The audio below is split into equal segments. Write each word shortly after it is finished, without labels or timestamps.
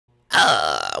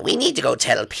We need to go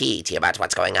tell Petey about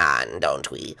what's going on,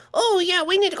 don't we? Oh, yeah,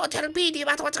 we need to go tell Petey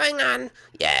about what's going on.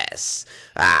 Yes.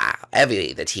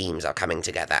 The teams are coming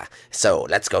together. So,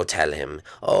 let's go tell him.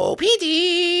 Oh,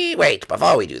 Petey! Wait,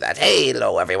 before we do that,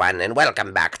 hello, everyone, and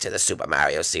welcome back to the Super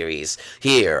Mario series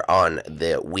here on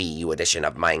the Wii U edition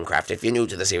of Minecraft. If you're new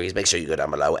to the series, make sure you go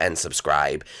down below and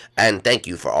subscribe. And thank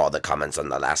you for all the comments on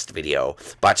the last video.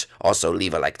 But also,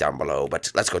 leave a like down below.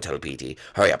 But let's go tell Petey.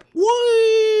 Hurry up.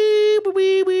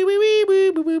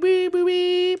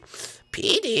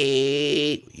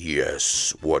 Petey!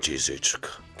 Yes, what is it,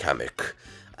 Kamek?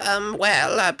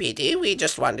 Petey, we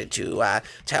just wanted to,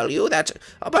 tell you that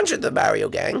a bunch of the Mario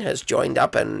gang has joined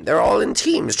up and they're all in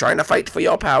teams trying to fight for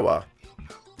your power.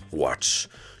 What?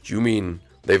 You mean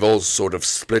they've all sort of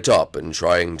split up and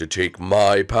trying to take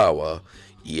my power?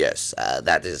 Yes,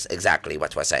 that is exactly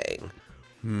what we're saying.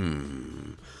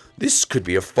 This could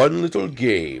be a fun little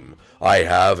game. I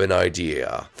have an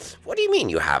idea. What do you mean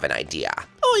you have an idea?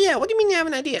 Oh yeah, what do you mean you have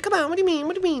an idea? Come on, what do you mean?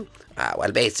 What do you mean?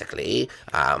 Well, basically,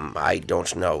 I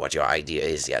don't know what your idea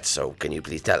is yet, so can you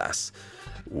please tell us?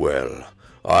 Well,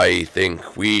 I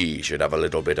think we should have a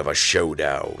little bit of a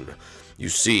showdown. You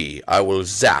see, I will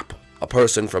zap a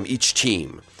person from each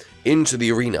team into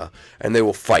the arena, and they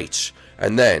will fight,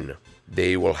 and then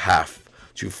they will have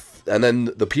to... And then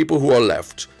the people who are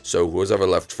left, so who's ever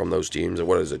left from those teams, or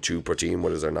what is it, 2 per team,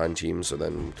 what is there, 9 teams, so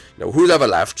then, who's ever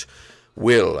left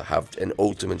will have an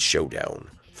ultimate showdown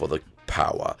for the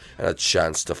power and a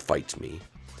chance to fight me.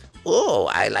 Oh,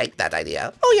 I like that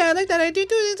idea. Oh yeah, I like that idea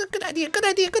too. It's a good idea, good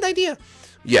idea, good idea.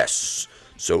 Yes,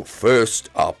 so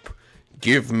first up,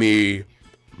 give me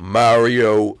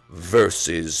Mario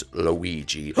versus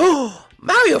Luigi. Oh,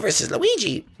 Mario versus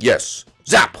Luigi? Yes,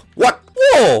 zap, what?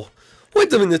 Whoa!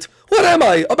 Wait a minute, where am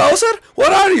I? A Bowser?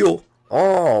 Where are you?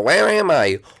 Oh, where am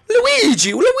I?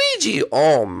 Luigi, Luigi!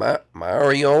 Oh,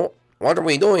 Mario, what are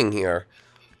we doing here?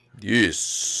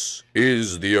 This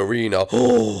is the arena.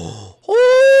 Oh,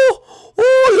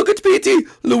 look at Petey!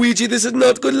 Luigi, this is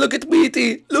not good. Look at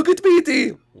Petey! Look at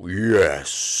Petey!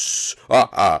 Yes!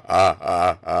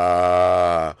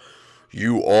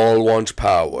 You all want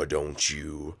power, don't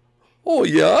you? Oh,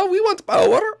 yeah, we want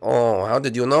power. Oh, how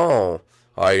did you know?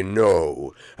 I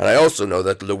know. And I also know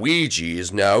that Luigi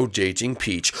is now dating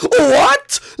Peach.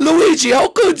 What? Luigi, how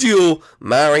could you?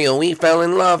 Mario, we fell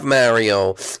in love,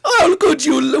 Mario. How could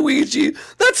you, Luigi?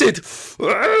 That's it.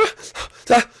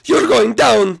 You're going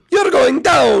down. You're going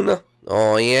down.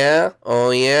 Oh, yeah?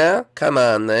 Oh, yeah? Come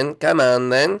on, then. Come on,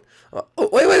 then.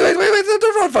 Wait.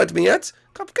 Don't fight me yet.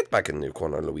 Get back in the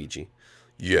corner, Luigi.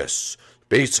 Yes.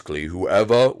 Basically,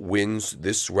 whoever wins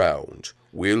this round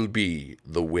will be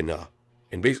the winner.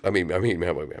 And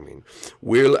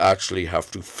we'll actually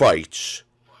have to fight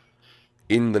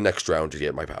in the next round to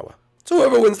get my power. So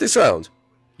whoever wins this round.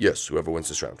 Yes, whoever wins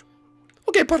this round.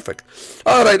 Okay, perfect.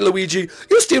 Alright, Luigi,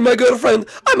 you steal my girlfriend.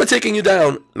 I'm taking you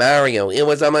down. Mario, it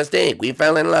was a mistake. We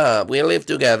fell in love. We live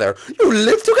together. You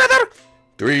live together?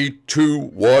 3, 2,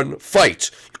 1, fight.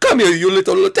 Come here, you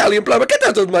little Italian plumber. Get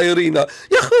out of my arena.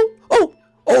 Yahoo!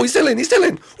 Oh, he's still in.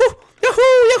 Woo.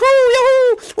 Yahoo!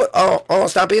 What? Oh,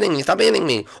 stop beating me.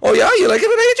 Oh, yeah? You like it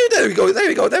when I hit you? There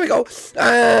we go.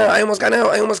 I almost got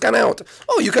out.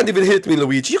 Oh, you can't even hit me,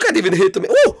 Luigi. You can't even hit me.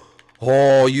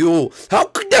 Oh, you. How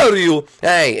dare you?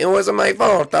 Hey, it wasn't my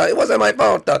fault.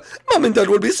 Mom and Dad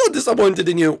will be so disappointed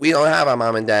in you. We don't have a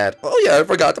mom and dad. Oh, yeah, I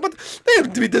forgot. But they'll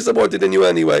be disappointed in you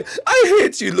anyway. I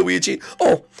hate you, Luigi.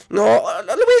 Oh, no.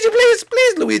 Luigi, please,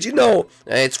 Luigi, no.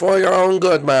 It's for your own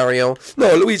good, Mario.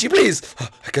 No, Luigi, please.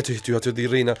 I got to hit you out of the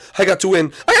arena. I got to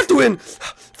win. I have to win.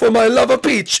 For my love of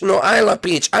Peach. No, I love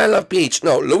Peach.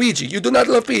 No, Luigi, you do not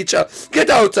love Peach.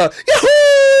 Get out. Yahoo!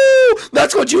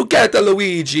 That's what you get,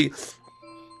 Luigi.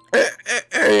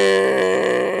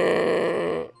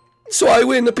 So I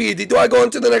win the Petey. Do I go on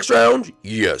to the next round?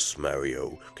 Yes,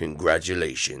 Mario.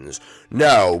 Congratulations.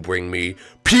 Now bring me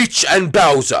Peach and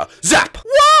Bowser. Zap!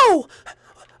 Whoa!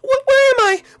 Where am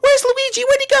I? Where's Luigi?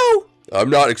 Where'd he go? I'm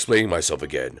not explaining myself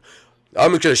again.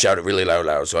 I'm just gonna shout it really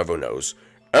loud so everyone knows.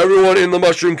 Everyone in the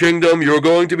Mushroom Kingdom, you're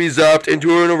going to be zapped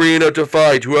into an arena to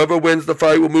fight. Whoever wins the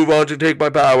fight will move on to take my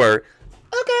power.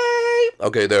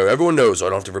 Okay, there. Everyone knows, so I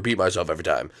don't have to repeat myself every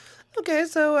time. Okay,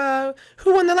 so,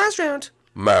 who won the last round?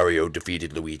 Mario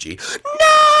defeated Luigi.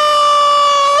 No!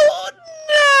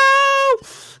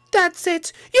 That's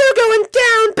it. You're going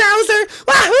down, Bowser.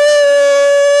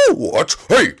 Wahoo! What?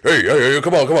 Hey,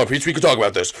 come on, Peach. We can talk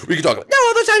about this. No,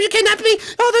 all those times you kidnapped me.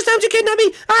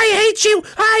 I hate you.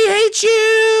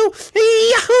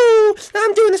 Yahoo!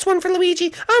 I'm doing this one for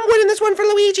Luigi. I'm winning this one for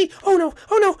Luigi. Oh no.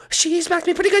 He's backed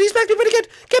me pretty good.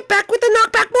 Get back with the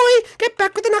knockback, boy. Get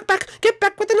back with the knockback.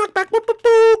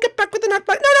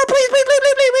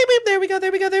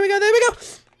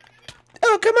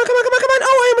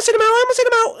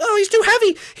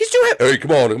 Hey,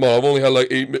 come on. I've only had like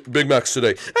 8 Big Macs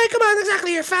today. Hey, come on,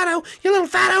 exactly, you fatto. You little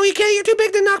fatto. You're too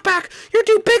big to knock back. You're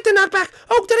too big to knock back.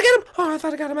 Oh, did I get him? Oh, I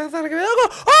thought I got him.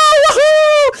 Oh,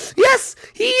 woohoo! Yes!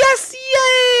 Yes,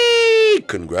 yay!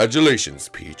 Congratulations,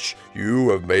 Peach. You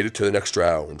have made it to the next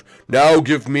round. Now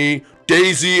give me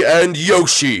Daisy and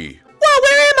Yoshi. Whoa,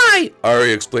 where am I? I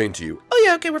already explained to you. Oh,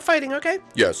 yeah, okay, we're fighting, okay?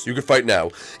 Yes, you can fight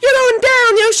now. You're going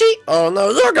down, Yoshi! Oh,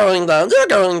 no, you're going down, you're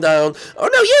going down. Oh,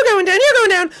 no, you're going down, you're going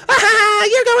down. Ah,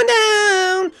 you're going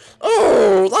down.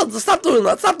 Oh, stop doing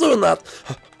that, stop doing that.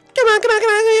 Come on,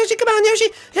 Yoshi, come on,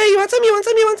 Yoshi. Hey, you want some, you want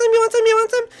some, you want some, you want some, you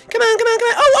want some? Come on.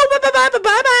 Oh,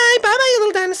 bye-bye, you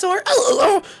little dinosaur.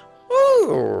 Oh.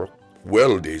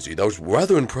 Well, Daisy, that was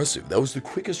rather impressive. That was the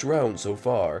quickest round so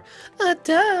far.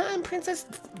 Duh, I'm Princess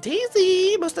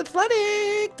Daisy, most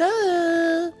athletic,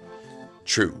 duh.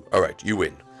 True. Alright, you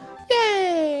win.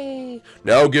 Yay!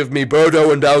 Now give me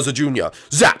Birdo and Bowser Jr.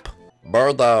 Zap!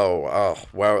 Birdo,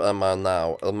 where am I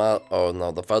now? Oh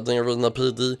no, the fighting arena,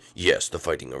 PD? Yes, the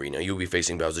fighting arena. You'll be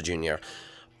facing Bowser Jr.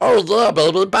 Oh yeah,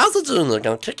 baby, Bowser Jr.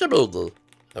 Gonna kick your booty.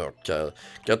 Okay,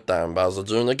 get down, Bowser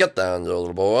Jr. Get down, you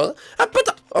little boy.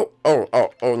 Oh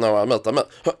no, I missed.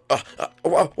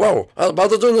 Whoa,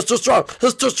 Bowser Jr. is too strong.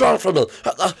 He's too strong for me.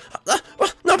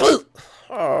 No, please.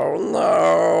 Oh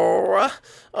no.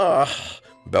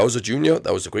 Bowser Jr.,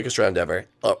 that was the quickest round ever.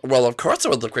 Well, of course it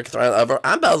was the quickest round ever.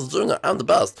 I'm Bowser Jr., I'm the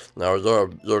best. No, you're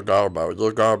Garbo.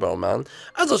 You're Garbo, man.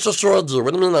 I just destroyed you.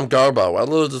 What do you mean I'm Garbo? I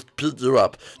literally just beat you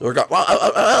up. You're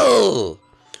Garbo.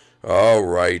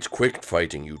 Alright, quick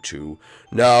fighting, you two.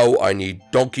 Now I need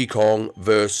Donkey Kong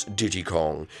versus Diddy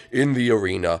Kong in the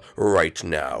arena right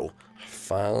now.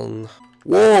 Fine.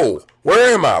 Whoa!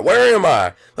 Where am I? Oh, where am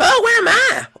I?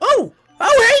 Oh,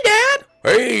 hey, Dad.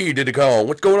 Hey, Diddy Kong,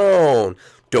 what's going on?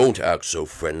 Don't act so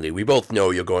friendly. We both know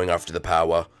you're going after the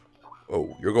power.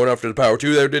 Oh, you're going after the power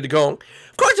too there, Diddy Kong?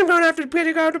 Of course I'm going after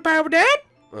the power, Dad.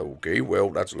 Okay,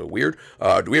 well, that's a little weird.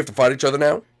 Do we have to fight each other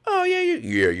now? Oh, yeah,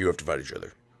 you have to fight each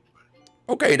other.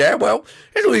 Okay, Dad, well,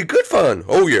 it'll be good fun.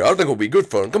 Oh, yeah, I think it'll be good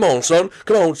fun. Come on, son.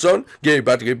 You're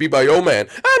about to get beat by your old man.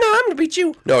 Oh, no, I'm gonna beat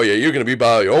you. No, yeah, you're gonna be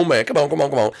by your old man. Come on.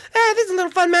 This is a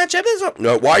little fun matchup.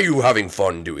 No, why are you having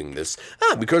fun doing this?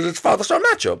 Because it's father-son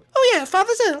matchup. Oh, yeah,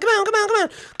 father-son. Come on.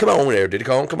 Come on there, Diddy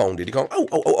Kong. Come on, Diddy Kong.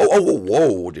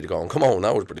 Whoa, Diddy Kong. Come on,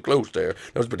 that was pretty close there.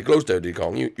 Diddy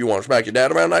Kong. You want to smack your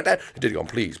dad around like that? Diddy Kong,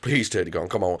 please, Diddy Kong.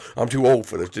 Come on. I'm too old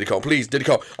for this, Diddy Kong. Please, Diddy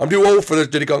Kong. I'm too old for this,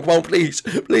 Diddy Kong. Come on, please,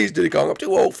 Diddy Kong. I'm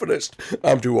too old for this. Dad,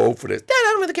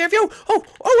 I don't really care if you. No.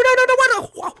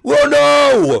 Oh,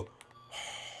 no!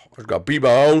 I just got beat by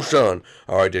my own son.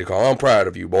 Alright, Diddy Kong, I'm proud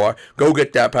of you, boy. Go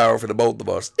get that power for the both of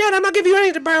us. Dad, I'm not giving you any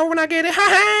of the power when I get it.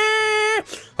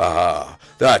 Ha!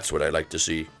 That's what I like to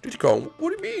see. Diddy Kong,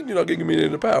 what do you mean you're not giving me any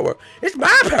of the power? It's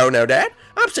my power now, Dad.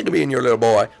 I'm sick of being your little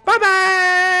boy.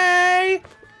 Bye-bye!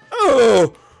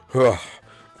 Oh,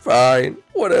 fine,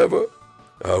 whatever.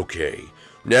 Okay,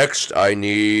 next I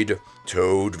need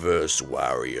Toad vs.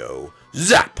 Wario.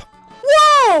 Zap!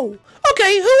 Whoa!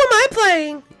 Okay, who am I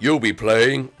playing? You'll be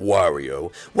playing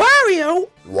Wario. Wario?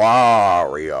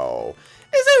 Wario.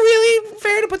 Is it really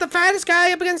fair to put the fattest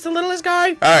guy up against the littlest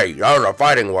guy? Hey, those are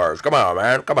fighting words. Come on,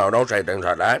 man. Come on, don't say things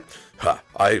like that. Ha,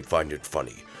 I find it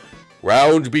funny.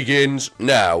 Round begins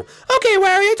now. Okay,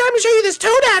 Wario, time to show you this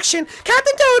Toad action.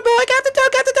 Captain Toad, boy, Captain Toad.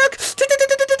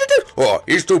 Oh,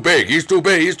 he's too big, he's too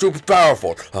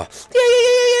powerful.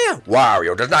 Yeah.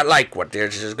 Wario does not like what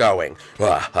this is going.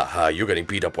 You're getting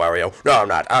beat up, Wario. No, I'm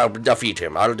not. I'll defeat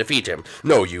him.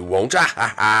 No, you won't.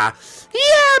 Yeah,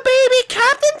 baby,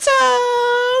 Captain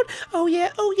Toad. Oh,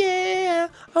 yeah.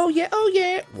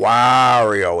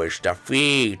 Wario is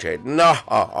defeated.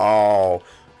 No.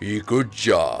 Good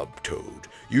job, Toad.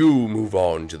 You move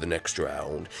on to the next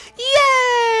round. Yay!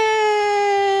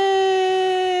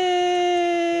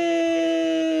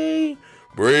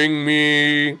 Bring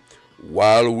me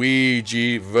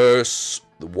Waluigi versus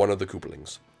one of the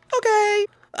Koopalings. Okay.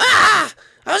 I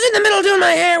was in the middle doing my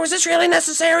hair. Was this really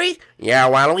necessary? Yeah,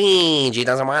 Waluigi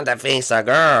doesn't want to face a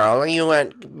girl. You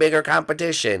want bigger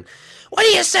competition. What do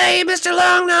you say, Mr.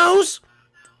 Longnose?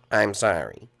 I'm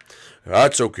sorry.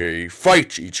 That's okay.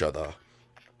 Fight each other.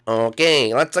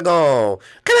 Okay, let's go.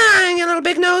 Come on, you little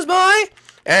big nose boy.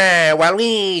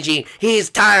 Waluigi, he's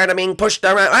tired of being pushed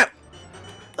around.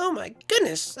 Oh my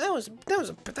goodness, that was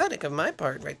pathetic of my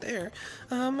part right there.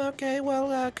 Okay,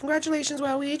 well, congratulations,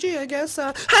 Waluigi. I guess.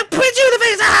 I put you in the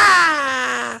face.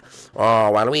 Ah!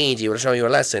 Oh, Waluigi, we'll show you a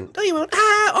lesson. No, you won't.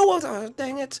 Ah! Oh,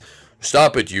 dang it.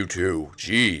 Stop it, you two.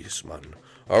 Jeez, man.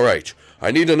 All right,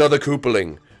 I need another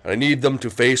Koopaling. I need them to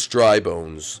face Dry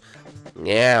Bones.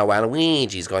 Yeah,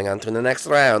 Waluigi's going on to the next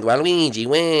round. Waluigi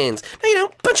wins. No, you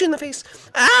don't. Boo! punch you in the face.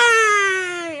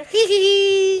 Ah! Hee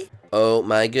hee. Oh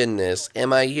my goodness,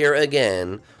 am I here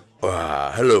again?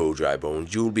 Hello, Dry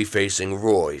Bones. You'll be facing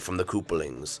Roy from the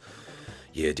Koopalings.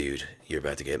 Yeah, dude, you're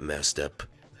about to get messed up.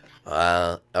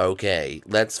 Okay,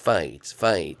 let's fight.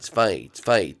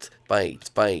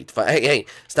 Hey,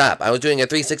 stop. I was doing a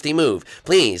 360 move.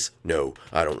 Please. No,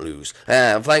 I don't lose.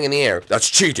 I'm flying in the air. That's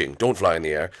cheating. Don't fly in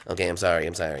the air. Okay, I'm sorry.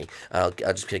 I'll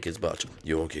just kick his butt.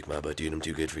 You won't kick my butt, dude. I'm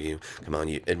too good for you. Come on,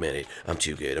 you admit it. I'm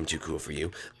too good. I'm too cool for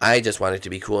you. I just wanted to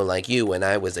be cool like you when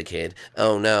I was a kid.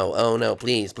 Oh, no.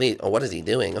 Please. Oh, what is he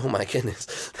doing? Oh, my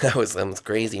goodness. That was some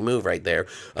crazy move right there.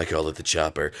 I call it the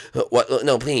chopper. What?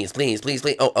 No, please.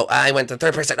 Oh, I went to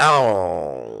third person.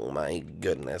 Oh, my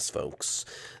goodness, folks.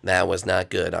 That was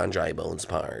not good on Dry Bones'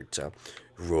 part.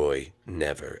 Roy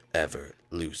never, ever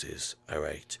loses,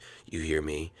 alright? You hear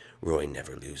me? Roy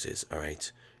never loses,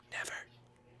 alright? Never.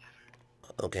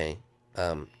 Okay,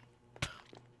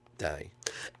 die.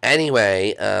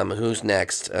 Anyway, who's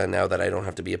next, now that I don't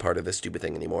have to be a part of this stupid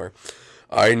thing anymore?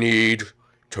 I need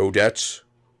Toadette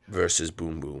versus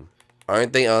Boom Boom.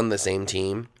 Aren't they on the same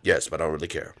team? Yes, but I don't really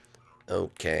care.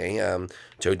 Okay,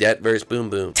 Toadette versus Boom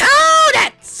Boom.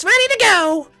 Toadette's ready to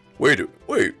go. Wait,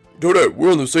 Toadette,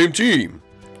 we're on the same team.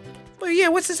 Well, yeah,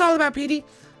 what's this all about, Petey?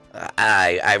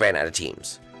 I ran out of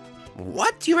teams.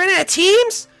 What? You ran out of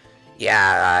teams?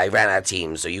 Yeah, I ran out of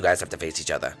teams, so you guys have to face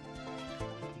each other.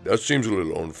 That seems a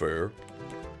little unfair.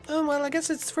 Oh, well, I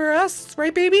guess it's for us,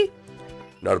 right, baby?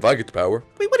 Not if I get the power.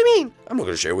 Wait, what do you mean? I'm not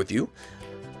gonna share with you.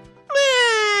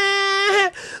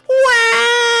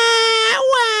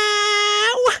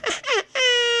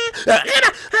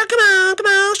 Come on,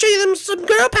 I'll show you some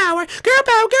girl power. Girl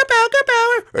power.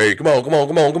 Hey, come on.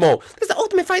 This is the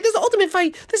ultimate fight.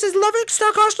 This is lover,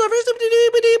 star-crossed lovers. I'm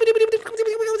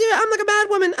like a mad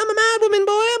woman. I'm a mad woman,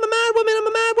 boy. I am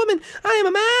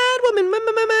a mad woman.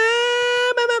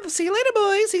 See you later,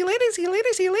 boy. See you later.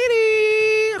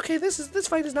 Okay, this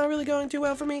fight is not really going too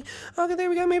well for me. Okay, there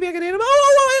we go. Maybe I can hit him.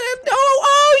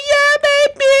 Oh,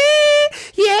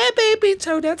 yeah, baby.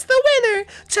 Toadette's the winner.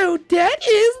 Toadette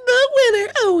is the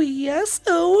winner. Oh, yes.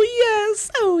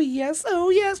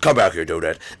 Come back here,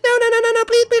 Toadette. No,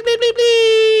 please.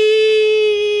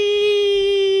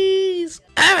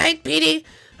 All right, Petey.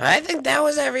 I think that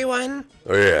was everyone.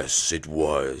 Yes, it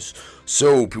was.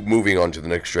 So, moving on to the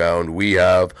next round, we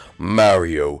have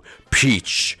Mario,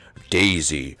 Peach,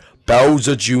 Daisy,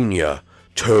 Bowser Jr.,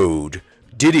 Toad,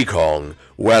 Diddy Kong,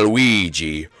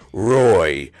 Waluigi,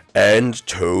 Roy, and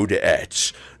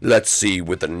Toadette. Let's see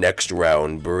what the next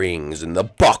round brings in the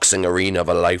boxing arena of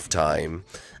a lifetime.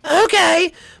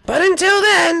 Okay, but until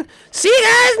then, see you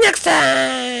guys next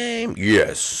time.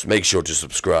 Yes, make sure to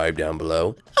subscribe down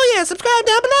below. Oh yeah, subscribe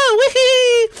down below.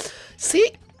 Wee-hee.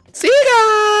 See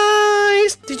you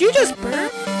guys. Did you just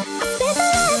burp?